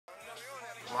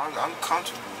I'm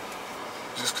comfortable.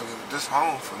 Just because this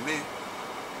home for me.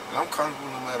 And I'm comfortable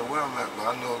no matter where I'm at,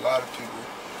 but I know a lot of people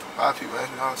ask me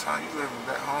all the time, you living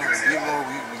back home in Baltimore,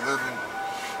 we live in,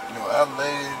 you know, LA,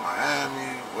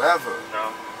 Miami, wherever.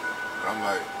 No. I'm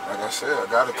like I said, I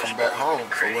gotta come back home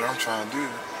for what I'm trying to do.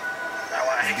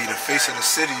 And be the face of the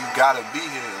city, you gotta be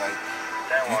here. Like,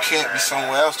 you can't be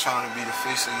somewhere else trying to be the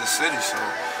face of your city, so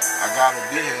I gotta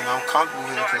be here, and I'm comfortable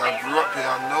here because I grew up here.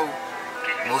 I know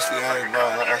mostly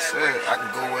everybody. Like I said, I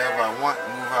can go wherever I want,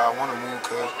 move how I want to move,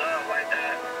 because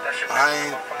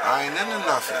I ain't into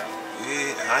nothing.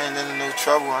 Yeah, I ain't into no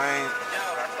trouble. I ain't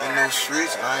in no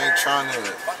streets. I ain't trying to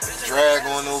drag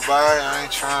on nobody. I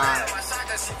ain't trying,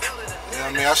 you know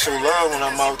what I mean? I show love when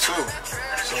I'm out too.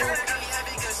 So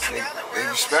they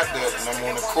respect that. And I'm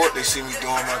on the court, they see me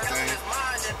doing my thing.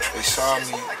 They saw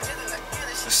me,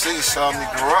 the city saw me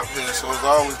grow up there, so it's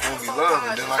always gonna be love.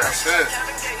 And then like I said,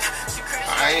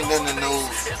 I ain't into no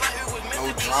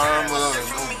drama or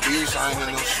no beef. I ain't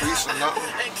in no streets or nothing.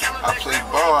 I play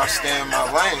ball, I stay in my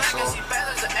lane, so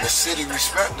the city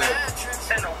respect that.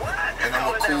 And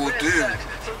I'm a cool dude,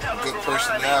 good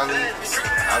personality.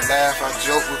 I laugh, I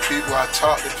joke with people, I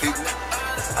talk to people.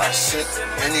 I sit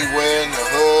anywhere in the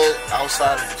hood,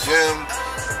 outside of the gym,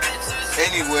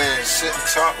 anywhere, sit and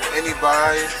talk with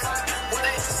anybody.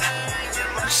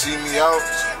 You see me out,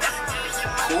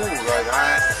 cool, like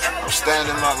I'm staying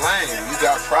in my lane. You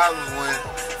got problems when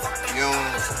you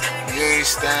ain't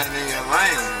standing in your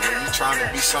lane. When you trying to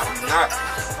be something you're not.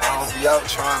 I don't be out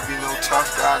trying to be no tough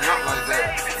guy, nothing like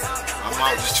that. I'm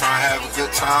out just trying to have a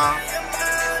good time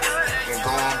and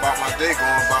going about my day,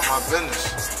 going about my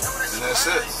business. And that's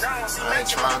it. I ain't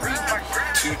trying to be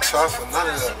too tough or none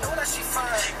of that.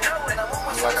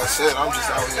 And like I said, I'm just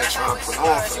out here trying to put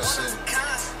on for the city.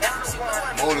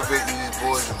 Motivate these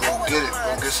boys to go get it,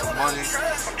 go get some money,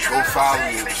 go follow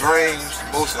your dreams.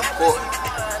 Most important,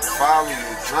 follow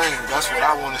your dreams. That's what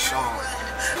I want to show them.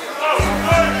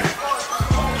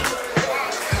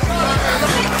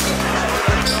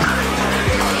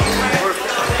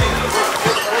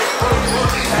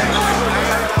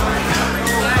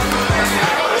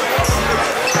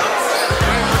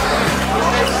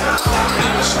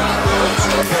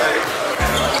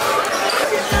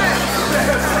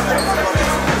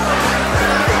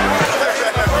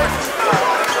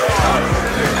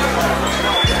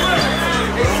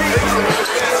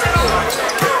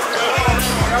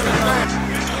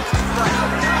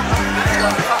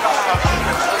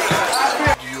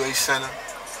 Center.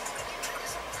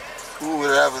 Who would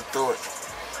have ever thought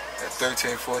at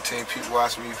 13, 14 people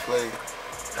watch me play,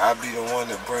 I'd be the one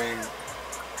to bring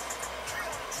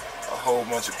a whole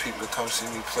bunch of people to come see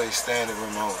me play standing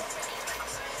room only.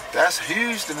 That's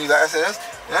huge to me. Like I said,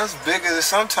 that's bigger than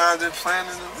sometimes than playing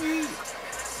in the league.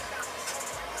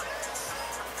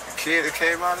 The kid that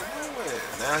came out of nowhere.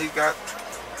 Now he got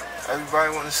everybody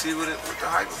want to see what the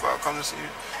hype about, come to see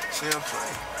him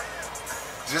play.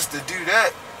 Just to do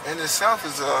that in itself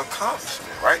is an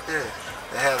accomplishment right there.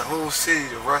 They had a whole city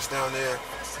to rush down there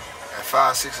at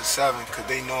 5, 6, or 7 because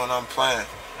they knowing I'm playing,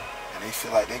 and they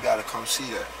feel like they gotta come see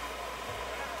that.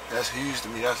 That's huge to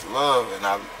me. That's love, and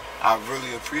I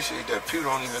really appreciate that.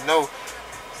 People don't even know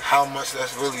how much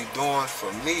that's really doing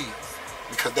for me,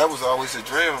 because that was always a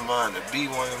dream of mine, to be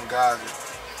one of them guys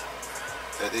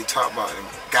that they talk about and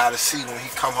gotta see when he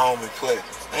come home and play.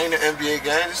 Ain't an NBA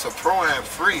game. It's a pro-am,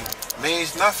 free.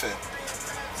 Means nothing.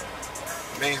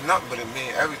 Means nothing, but it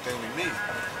means everything to me.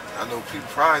 I know people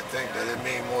probably think that it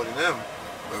means more to them,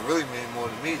 but it really means more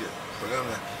to me. For them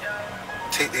to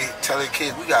tell their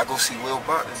kids, we gotta go see Will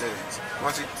Barton today.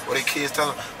 Or their kids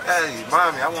tell them, hey,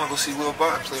 mommy, I wanna go see Will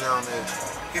Barton play down there.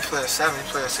 He play at 7, he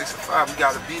play at 6 or 5, we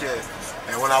gotta be there.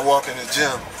 And when I walk in the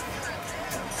gym,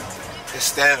 it's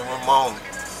standing room only.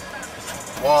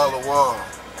 Wall to wall.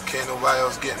 Can't nobody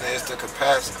else get in there, it's the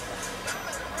capacity.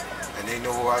 And they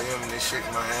know who I am, and they shake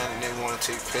my hand, and they want to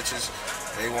take pictures,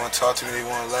 and they want to talk to me, they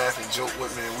want to laugh and joke with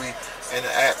me, and we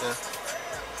interacting.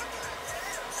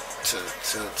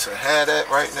 To have that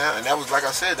right now, and that was, like I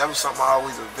said, that was something I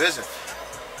always envisioned.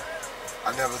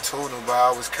 I never told nobody, I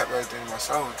always kept everything to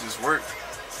myself, it just worked.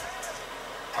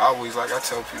 I always, like I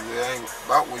tell people, it ain't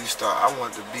about where you start. I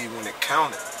wanted to be when it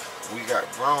counted. When we got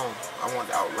grown, I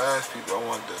wanted to outlast people, I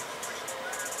wanted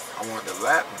to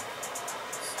lap them.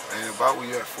 Ain't about where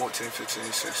you at 14,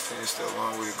 15, 16, it's still a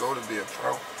long way to go to be a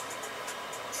pro.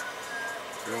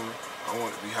 Feel me? I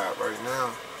want to be hot right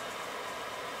now.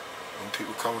 When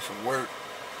people coming from work,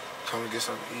 come to get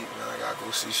something to eat, man, I gotta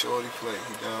go see Shorty play.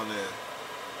 He down there.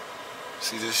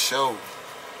 See this show.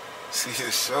 See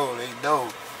this show, they know.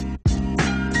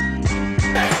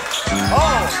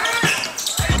 Oh!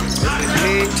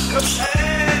 God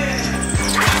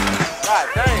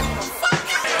damn.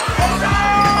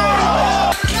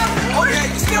 Okay,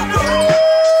 you still good.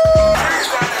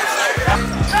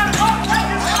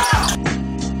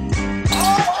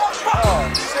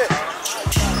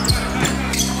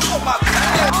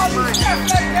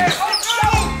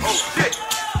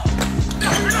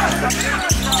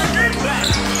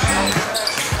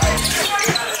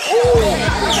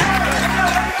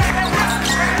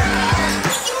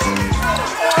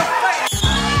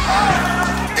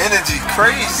 Energy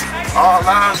crazy, all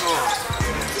lines on.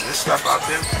 This stuff I've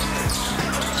been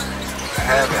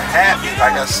having happy,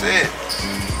 like I said,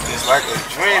 it's like a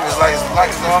dream. It's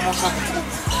almost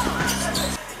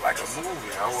like a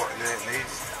movie. I walk there and they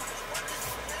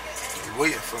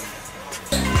waiting for me.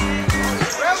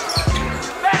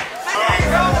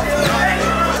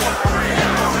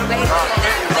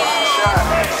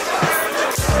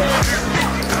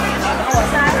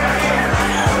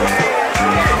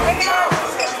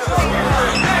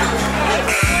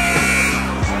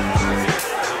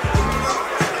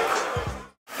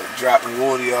 Dropping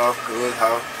Woody off, good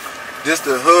house. This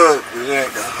the hood, it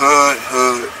ain't the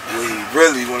hood where he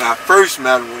really, when I first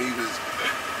met him, when he was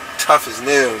tough as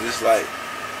nails, it's like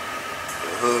the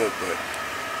hood, but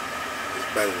it's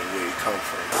better than where he come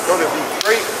from. So to be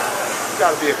great, you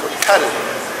gotta be a competitor.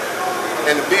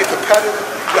 And to be a competitor,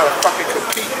 you gotta fucking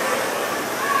compete.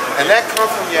 And that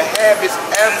comes from your habits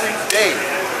every day.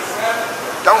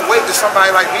 Don't wait till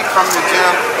somebody like me come to the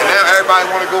gym and now everybody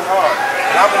wanna go hard.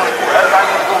 And I wanna go, everybody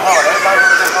wanna go hard, everybody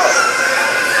wanna go hard.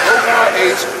 Go hard,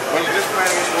 Ace, when you're just playing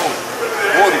against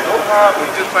Woody. Go hard when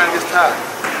you're just playing against Ty.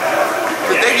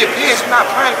 Because they get pissed, you're not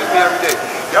playing against me every day.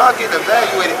 Y'all get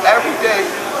evaluated every day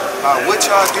by what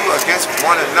y'all do against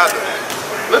one another.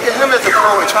 Look at him as a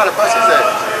pro and try to bust his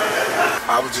ass.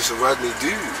 I was just a regular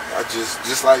dude. I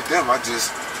just like them, I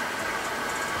just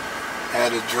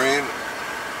had a dream,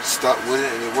 stuck with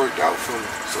it, and it worked out for me.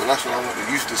 So that's what I want to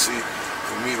used to see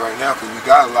for me right now, because we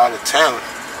got a lot of talent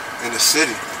in the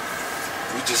city.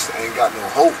 We just ain't got no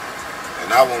hope.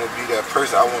 And I want to be that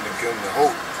person. I want to give them the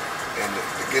hope. And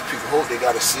to give people hope, they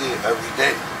got to see it every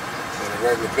day on a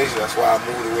regular basis. That's why I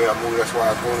move the way I move. That's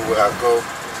why I go the way I go.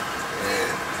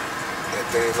 And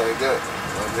things like that. You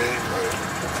know what I mean? Like,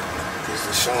 just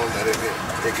to show them that it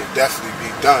can definitely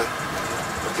be done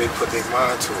if they put their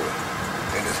mind to it.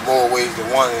 And there's more ways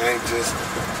than one. It ain't just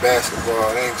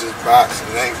basketball. It ain't just boxing.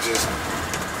 It ain't just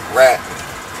rapping.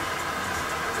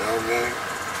 You know what I mean?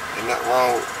 Ain't nothing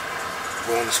wrong with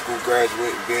going to school,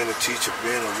 graduating, being a teacher,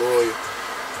 being a lawyer,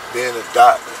 being a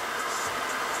doctor.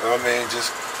 You know what I mean?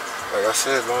 Just, like I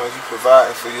said, as long as you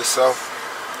providing for yourself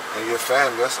and your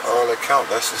family, that's all that counts.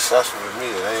 That's successful to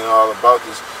me. It ain't all about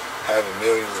just having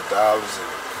millions of dollars and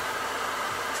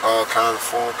all kinds of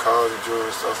foreign cars and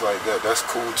jewelry and stuff like that. That's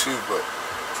cool too, but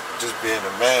just being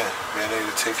a man, being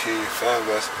able to take care of your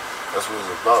family, that's what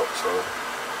it's about. So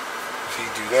if he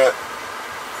do that,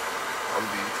 I'm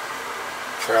gonna be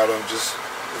proud of him just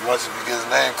as much as he gets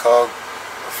his name called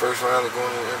the first round of going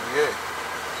to the NBA.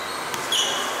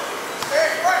 Hey,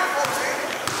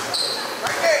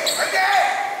 right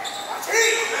there.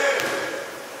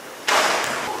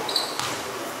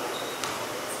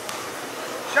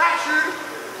 Shot shooter.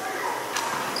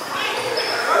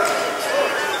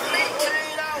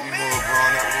 You know,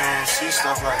 growing up, you don't see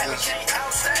stuff like this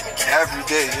every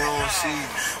day. You don't see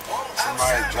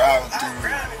somebody driving through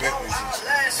Bentleys and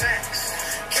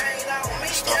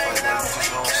stuff like that. You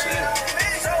just don't see it.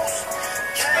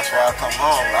 That's why I come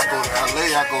home. I go to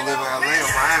LA, I go live in LA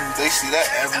or Miami. They see that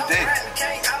every day.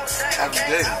 Every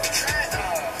day.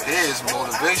 Here's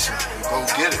motivation. Go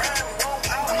get it.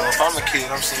 I know if I'm a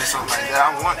kid, I'm seeing something like that.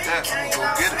 I want that. I'm gonna go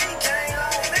get it.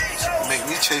 It make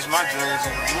me chase my dreams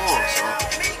even more. So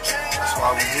that's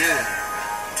why we here.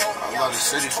 I love the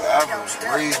city forever. It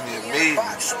raised me, it made me.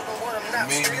 It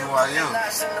made me who I am.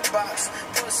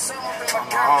 I'm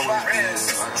always be here,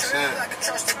 like I said.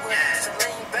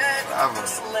 Forever.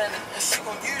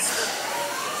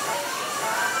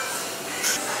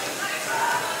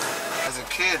 As a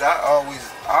kid, I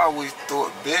always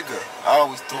thought bigger. I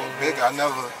always thought bigger. I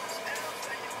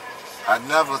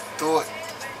never thought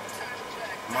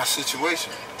my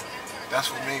situation.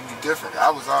 That's what made me different. I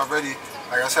was already,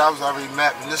 like I said, I was already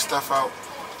mapping this stuff out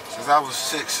since I was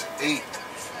 6, 8.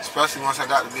 Especially once I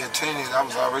got to be a teenager, I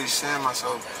was already seeing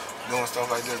myself doing stuff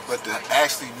like this. But to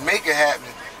actually make it happen,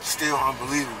 still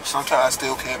unbelievable. Sometimes I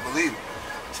still can't believe it.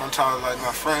 Sometimes, like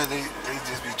my friends, they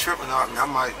just be tripping on me. I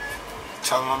might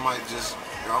tell them just,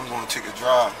 I'm going to take a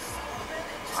drive.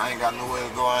 I ain't got nowhere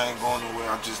to go. I ain't going nowhere.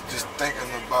 I'm just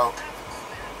thinking about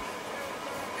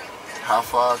how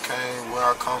far I came, where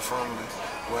I come from, and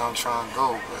where I'm trying to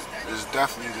go, but it's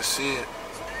definitely to see it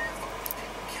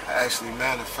actually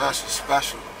manifest is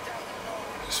special.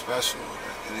 It's special,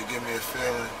 and it gives me a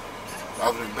feeling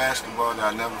other than basketball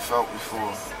that I never felt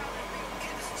before.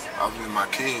 Other than my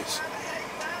kids,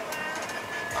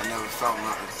 I never felt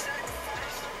nothing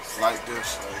like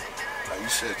this. Like you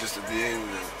said, just to be able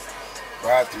to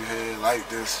ride through here like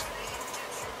this,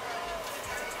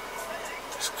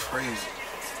 it's crazy.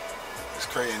 It's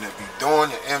crazy, and to be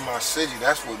doing it in my city,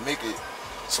 that's what make it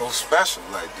so special.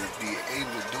 Like to be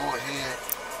able to do it here,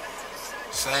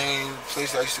 same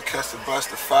place I used to catch the bus,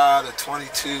 the 5, the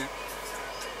 22,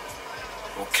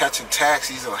 or catching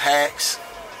taxis or hacks.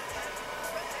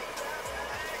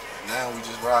 Now we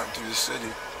just riding through the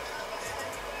city,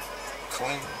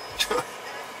 clean.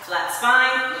 Flat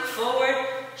spine, look forward,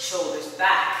 shoulders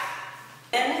back.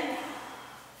 In.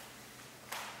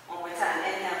 One more time,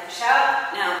 inhale, push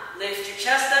out. Now lift your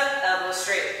chest up, elbows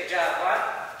straight. Good job, Bart.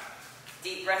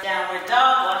 Deep breath, downward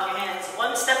dog. Walk your hands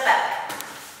one step back.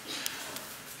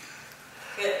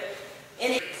 Good.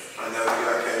 Inhale. I never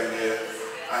got came here.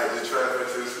 I had to travel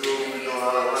to the school. We doing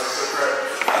all that running so crap.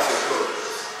 I said, cool.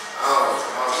 I don't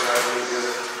think I really did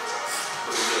it.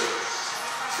 Pretty good.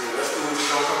 See, that's cool. We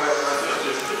don't come back like that.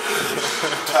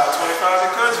 Top 25 in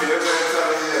the country. Everybody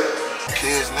telling me that.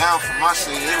 Kids now from my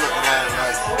city, they looking at it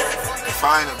like if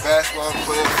I ain't a basketball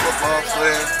player, football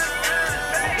player,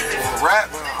 or a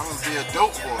rapper, I'm gonna be a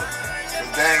dope boy. Cause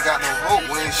they ain't got no hope.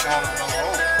 We ain't showing them no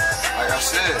hope. Like I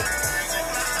said,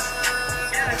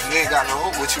 if you ain't got no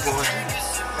hope, what you gonna do?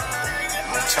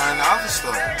 You gonna turn to other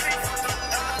stuff.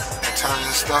 You turn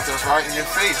to stuff that's right in your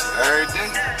face every day.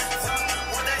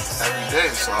 Every day.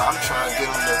 So I'm trying to get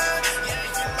them to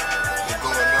go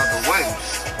another way.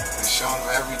 And show them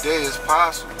every day is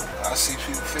possible. I see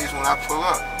people's face when I pull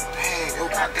up. Dang, yo,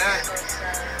 got that.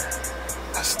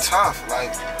 That's tough.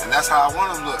 Like, and that's how I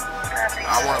want them to look.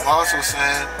 I want them also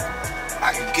saying,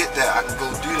 I can get that. I can go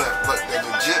do that, but the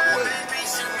legit way.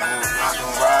 I'm not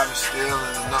gonna ride and steal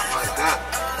and nothing like that.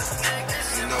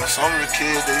 You know, some of the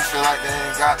kids, they feel like they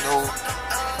ain't got no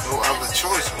other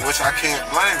choice, which I can't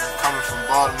blame them coming from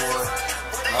Baltimore.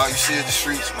 All you see is the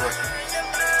streets, but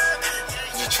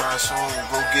just try to show them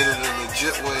go get it a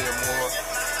legit way,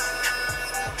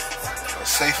 a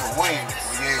safer way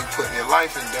where you ain't putting your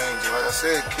life in danger. Like I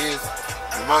said, kids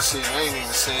in my city, they ain't even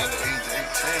saying the age of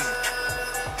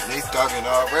 18. And they thugging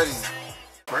already.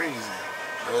 Crazy.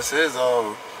 Like I said, it's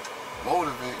all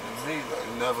motivating to me. Like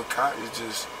never caught, it's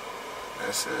just, like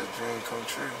I said, a dream come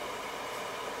true.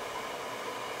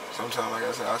 Sometimes, like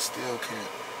I said, I still can't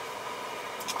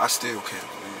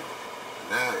believe it.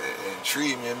 And that it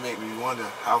intrigued me and make me wonder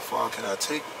how far can I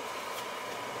take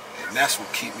it. And that's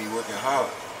what keep me working hard.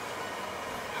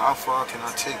 How far can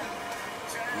I take it?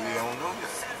 We don't know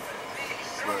yet.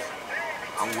 But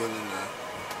I'm willing to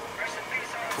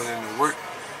put in the work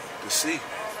to see.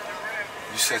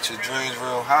 You set your dreams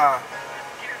real high,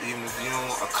 even if you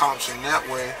don't accomplish them that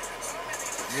way,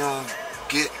 if you don't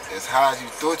get as high as you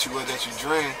thought you were that you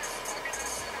dreamed,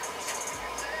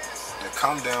 the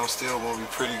come down still gonna be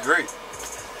pretty great.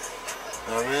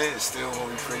 You know what I mean? It's still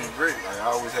gonna be pretty great. Like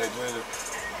I always had dreams of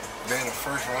being the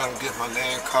first round and get my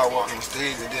name called walking on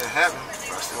stage. It didn't happen,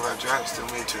 but I still got drafted,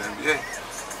 still made it to the NBA.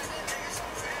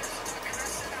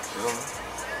 You know?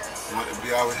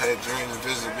 I always had dreams and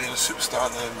visions of being a superstar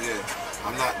in the NBA.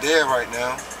 I'm not there right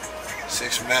now.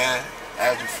 6 man,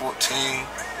 averaging 14,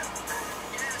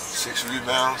 6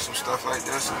 rebounds, some stuff like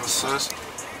that, some assists.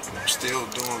 I'm still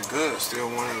doing good, still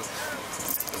one of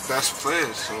the best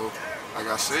players. So, like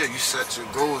I said, you set your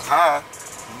goals high,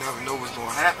 you never know what's gonna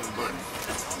happen, but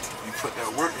you put that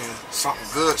work in, something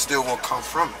good still gonna come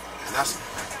from it. And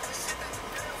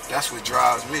that's what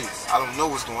drives me. I don't know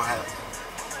what's gonna happen.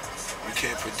 You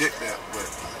can't predict that, but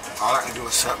all I can do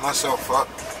is set myself up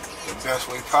the best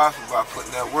way possible by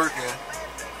putting that work in,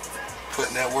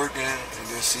 and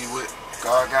then see what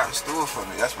God got in store for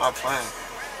me. That's my plan.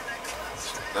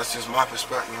 That's just my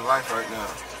perspective in life right now.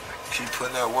 Keep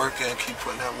putting that work in, keep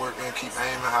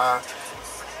aiming high,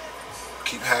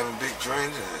 keep having big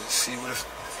dreams, and see where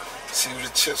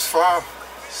the chips fall.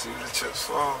 See where the chips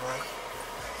fall, man.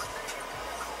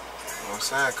 You know what I'm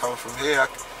saying? Coming from here, I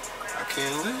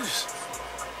can't lose.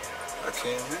 I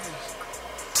can't lose.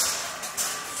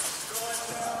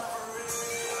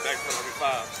 Back pedal to the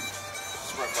 5,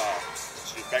 sprint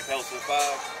 5. Back pedal to the 5,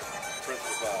 sprint to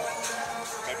the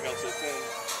 5. Back pedal to the 10,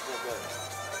 sprint back.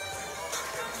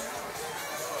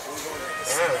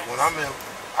 Yeah, when I'm in,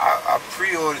 I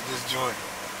pre-ordered this joint,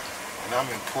 and I'm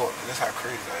in Portland. That's how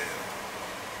crazy I am.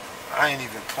 I ain't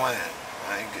even playing.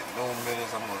 I ain't getting no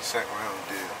minutes. I'm on a second round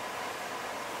deal.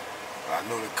 I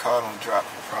know the car don't drop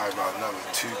for probably about another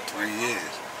 2-3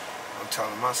 years. I'm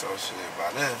telling myself, shit,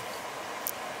 by then,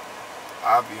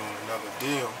 I'll be on another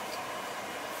deal,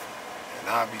 and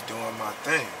I'll be doing my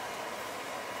thing.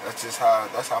 That's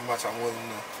how much I'm willing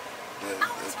to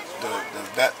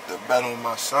bet on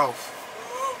myself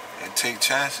and take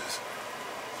chances.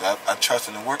 I trust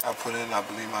in the work I put in, I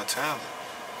believe my talent.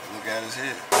 And look at his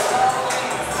head.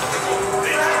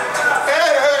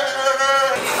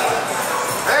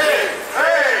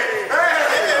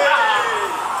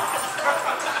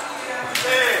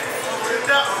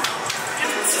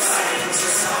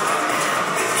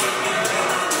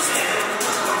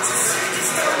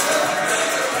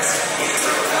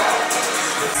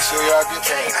 So y'all get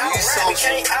that East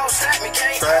Social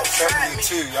track me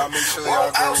too. Y'all make sure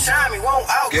y'all go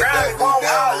get that, go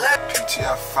down.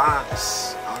 PTF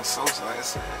Finest on social, like I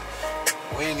said.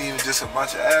 We ain't even just a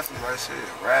bunch of athletes, like I said,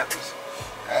 rappers,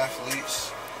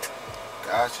 athletes,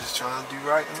 guys just trying to do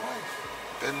right in life.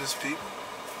 Business people,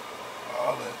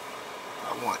 all that.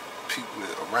 I want people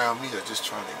around me that just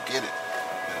trying to get it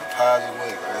in a positive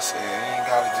way. Like I said, it ain't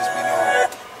gotta just be no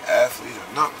athlete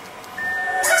or nothing.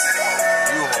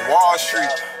 You on Wall Street,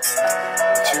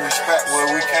 but you respect where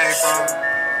we came from.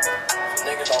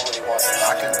 Niggas don't really want to.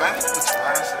 I can back with you,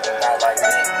 man. Not like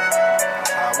me.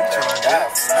 That's how we trying to get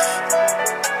it.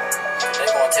 They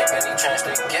gonna take any chance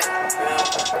they get.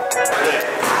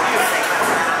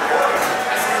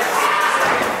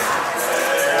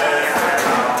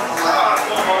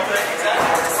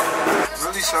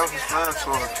 Really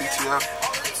self-explanatory. PTF,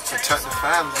 protect the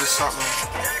family, just something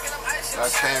that I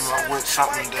came up with,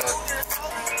 something that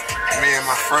me and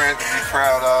my friends can be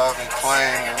proud of and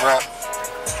claim and rep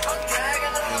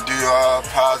and do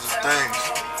positive things.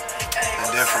 And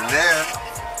then from there,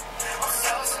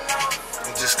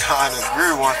 it just kind of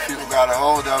grew. Once people got a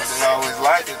hold of it, they always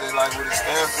liked it. They like what it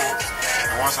stands for.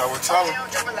 And once I would tell them,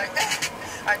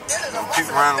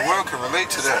 people around the world can relate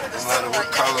to that, no matter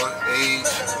what color, age,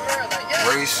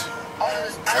 race.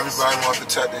 Everybody wants to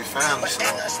protect their family, so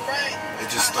it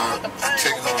just started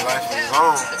taking on a life of its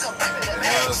own. And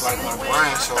now it's like my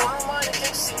brand, so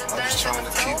I'm just trying to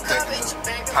keep thinking of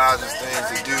positive things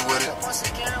to do with it.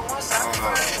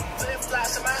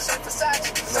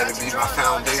 Let it be my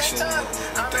foundation and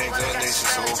things of that nature.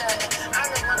 So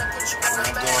when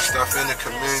I'm doing stuff in the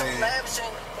community,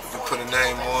 you can put a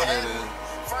name on it and,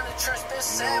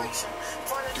 you know,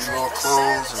 do more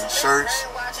clothes and shirts,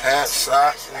 hats,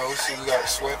 socks, you know, see we got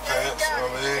sweatpants, you know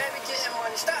what I mean?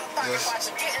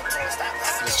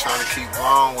 Just trying to keep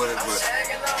growing with it, but,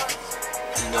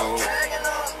 you know,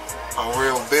 I'm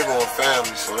real big on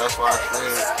family, so that's why I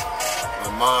created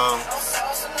my mom.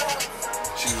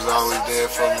 She was always there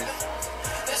for me.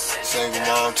 Single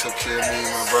mom took care of me,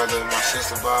 my brother and my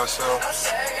sister by herself.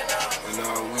 And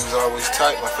we was always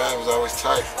tight, my family was always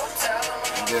tight.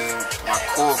 And then my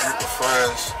core group of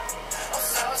friends,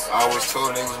 I always told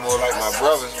them they was more like my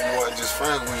brothers. We weren't just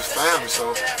friends, we was family.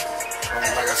 So,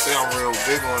 like I said, I'm real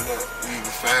big on that. You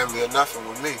either family or nothing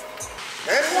with me.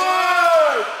 And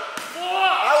one!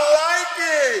 I like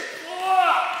it!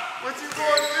 What you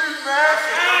gonna do, man?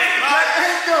 Let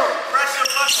him go! Pressure,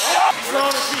 pressure. He's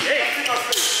on the feet.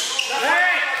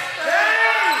 Hey!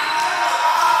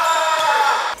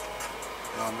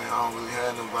 No, man, I don't really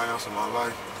have nobody else in my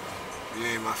life. You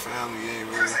ain't my family, you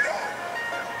ain't really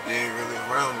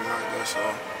around me like that, so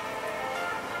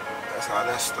that's how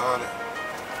that started.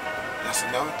 That's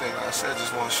another thing, like I said,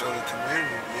 just want to show the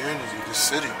community, the energy, the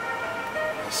city.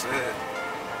 Like I said,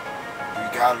 you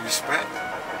gotta respect it.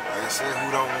 Like I said, who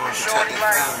don't want to protect their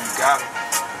family,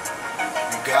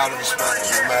 you gotta respect it,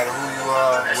 no matter who you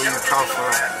are, where you come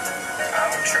from.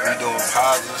 We doing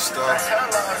positive stuff.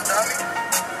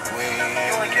 We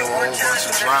ain't no whole bunch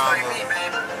of drama.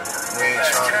 We ain't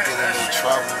trying to get in no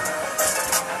trouble.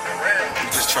 We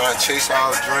just trying to chase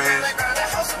our dreams,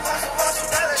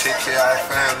 take care of our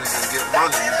families, and get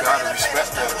money. You gotta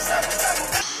respect that.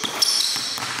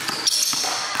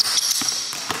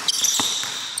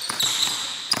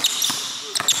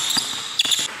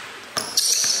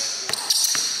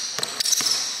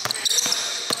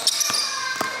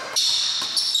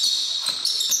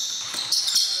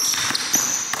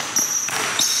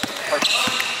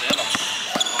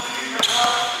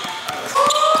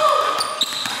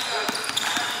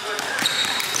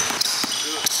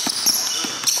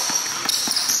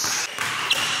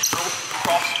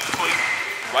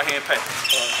 Right hand pass.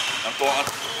 I'm throwing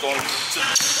two.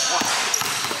 1,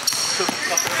 2,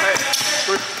 couple pass.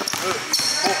 3,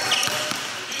 4,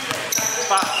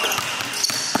 5,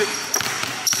 6,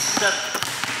 7,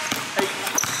 8,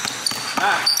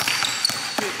 9,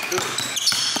 10. Good.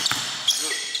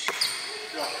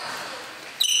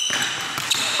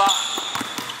 5,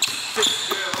 6,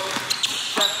 7,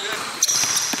 8, 9, 10.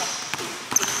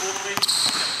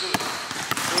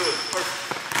 Good. Perfect.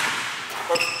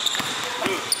 Perfect.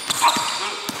 Good.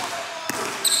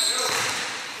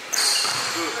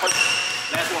 Good. Perfect.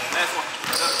 Last one. Last one.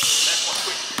 Last one.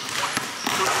 Quick. 1,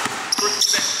 2, 3,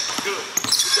 set. Good.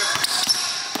 Good job.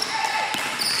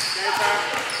 Game time.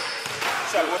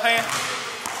 Shot with hand.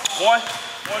 1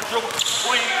 dribble.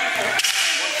 Swing. 1,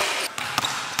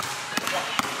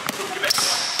 2, get back. 1,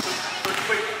 2, 3,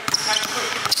 quick. Nice,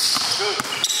 quick. Good.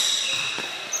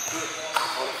 Good.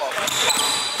 Hold the ball.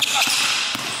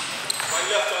 Right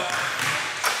left, huh?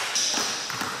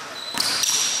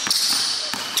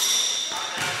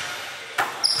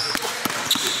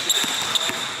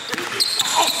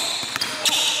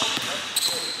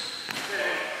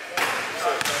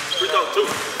 Free throw, 2.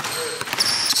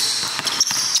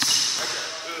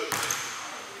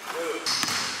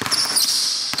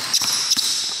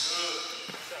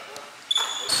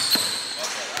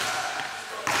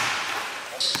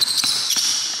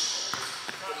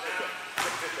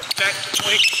 Back,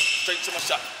 swing, straight to my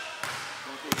shot.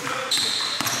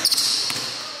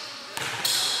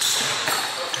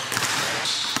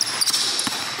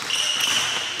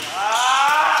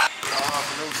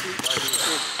 No sleep, like this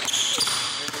too.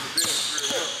 Ain't go to bed, 3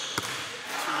 a.m.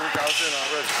 2 workouts in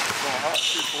already. Going hot,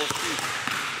 3, 4 speed.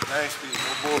 9 speed,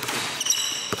 no bullshit.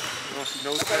 You don't see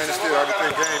no standing still,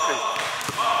 everything game pace.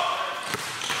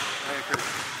 Game pace.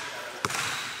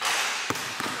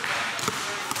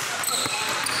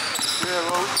 Yeah,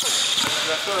 Rose.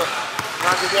 Yes, sir.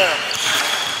 Knock it down.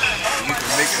 You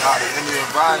can make it out of any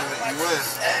environment you in.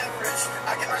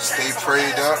 Stay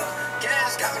prayed up. You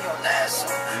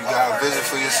got a vision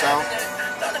for yourself.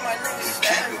 You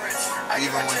keep it.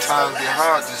 Even when times get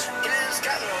hard, just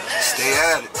stay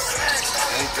at it.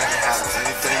 Anything can happen.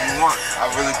 Anything you want. I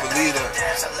really believe that.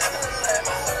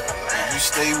 If you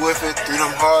stay with it through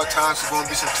them hard times, it's gonna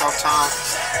be some tough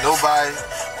times. Nobody's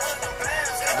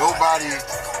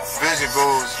vision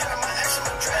goes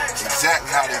exactly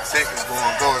how they think it's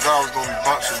gonna go. It's always gonna be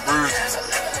bumps and bruises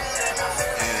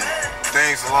and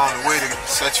things along the way to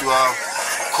set you off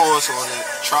course or to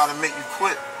try to make you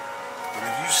quit. But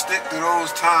if you stick through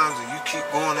those times and you keep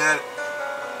going at it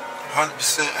 100%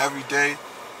 every day,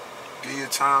 give your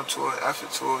time to it,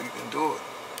 effort to it, you can do it.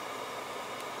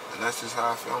 And that's just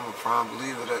how I feel. I'm a prime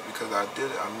believer of that because I did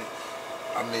it.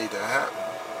 I made that happen.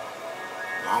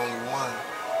 The only one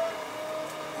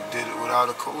who did it without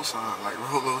a cosign, like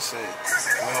Rolo said.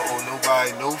 We don't owe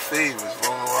nobody no favors.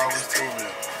 Rolo always told me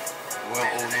that. We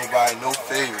don't owe nobody no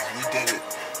favors. We did it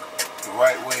the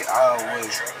right way, our way.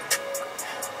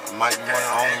 I might be one of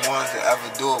the only ones that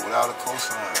ever do it without a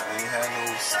cosign. I ain't had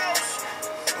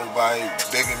nobody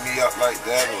bigging me up like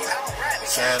that or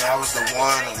saying I was the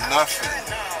one or nothing.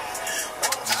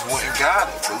 Just went and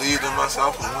got it. Believed in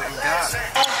myself and went and got it.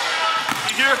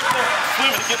 You hear?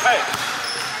 Swim to get past.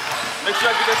 Make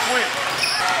sure I get that swim.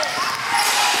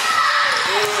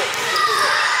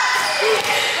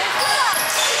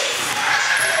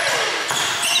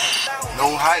 No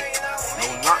hype, no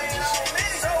nothing, just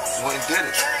went and did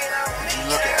it. If you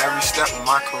look at every step of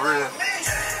my career,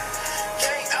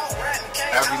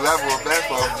 every level of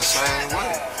basketball was the same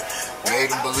way.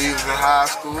 Made them believers in high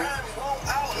school,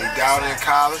 they doubted in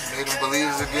college, made them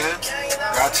believers again.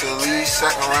 Got to the league,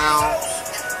 second round,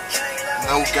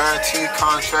 no guaranteed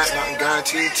contract, nothing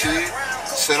guaranteed to you.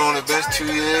 Sit on the bench 2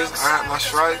 years, earned my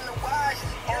stripe,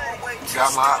 got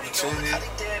my opportunity,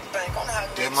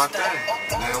 did my thing.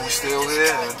 Now we still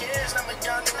here, and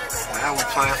now we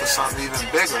playing for something even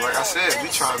bigger. Like I said, we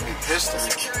trying to make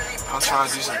history. I'm trying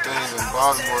to do some things in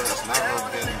Baltimore that's never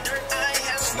been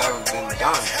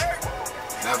done.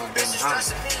 Never been done.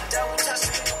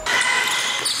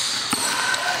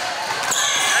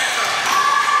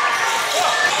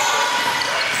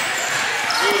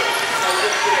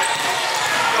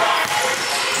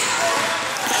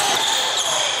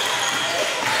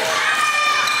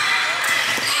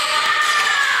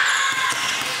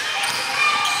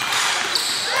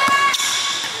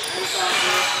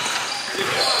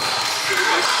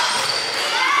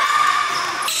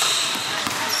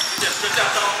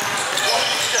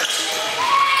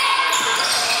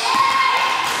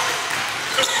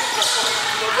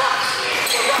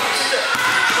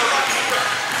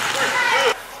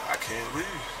 I can't leave.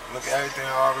 Look at everything I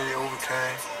already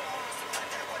overcame.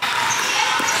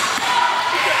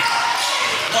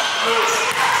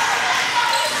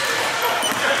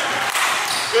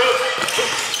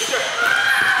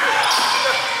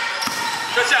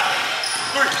 Good job.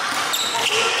 3,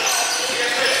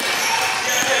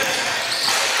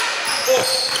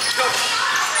 4. And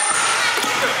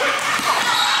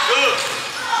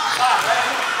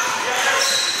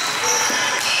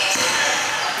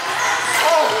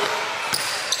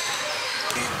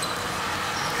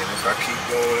if I keep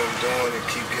doing what I'm doing and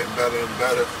keep getting better and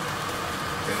better,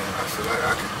 then I feel like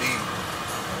I could be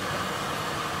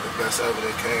the best ever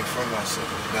that came from myself.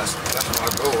 And that's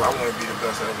my goal. I want to be the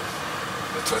best ever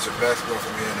to touch a basketball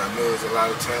for me. And I know there's a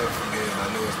lot of talent for me, and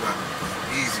I know it's not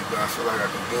easy, but I feel like I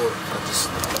can do it if I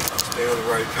just stay on the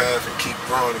right path and keep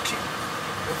growing and keep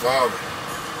evolving.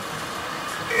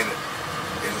 And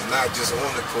it's not just on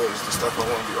the court, it's the stuff I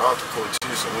want to do off the court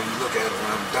too. So when you look at it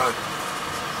when I'm done,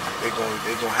 they're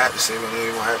gonna have to say, man,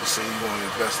 they're gonna have to say you're one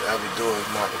of the best to ever do it, if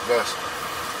not the best,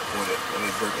 when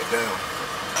they break it down.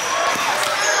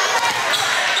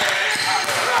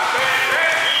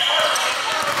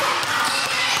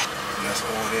 And that's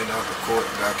on and out the court.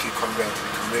 Gotta keep coming back to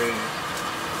the community,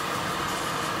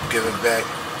 giving back,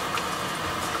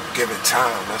 giving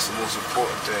time. That's the most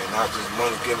important thing. Not just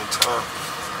money, giving time.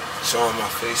 Showing my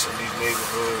face in these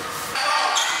neighborhoods.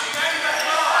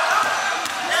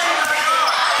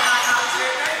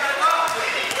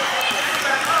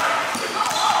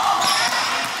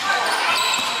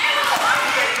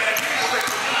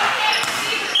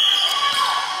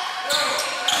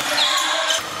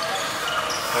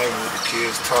 Hanging with the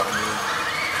kids, talking to them,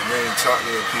 community, talking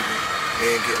to people,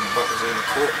 they ain't getting buckets in the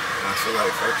court. And I feel like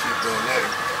if I keep doing that,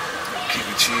 keep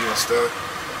achieving stuff,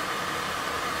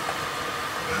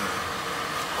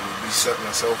 I'm gonna be setting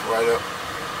myself right up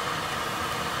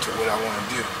to what I want to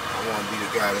do. I want to be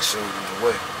the guy that shows them the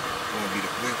way. I want to be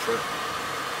the blueprint.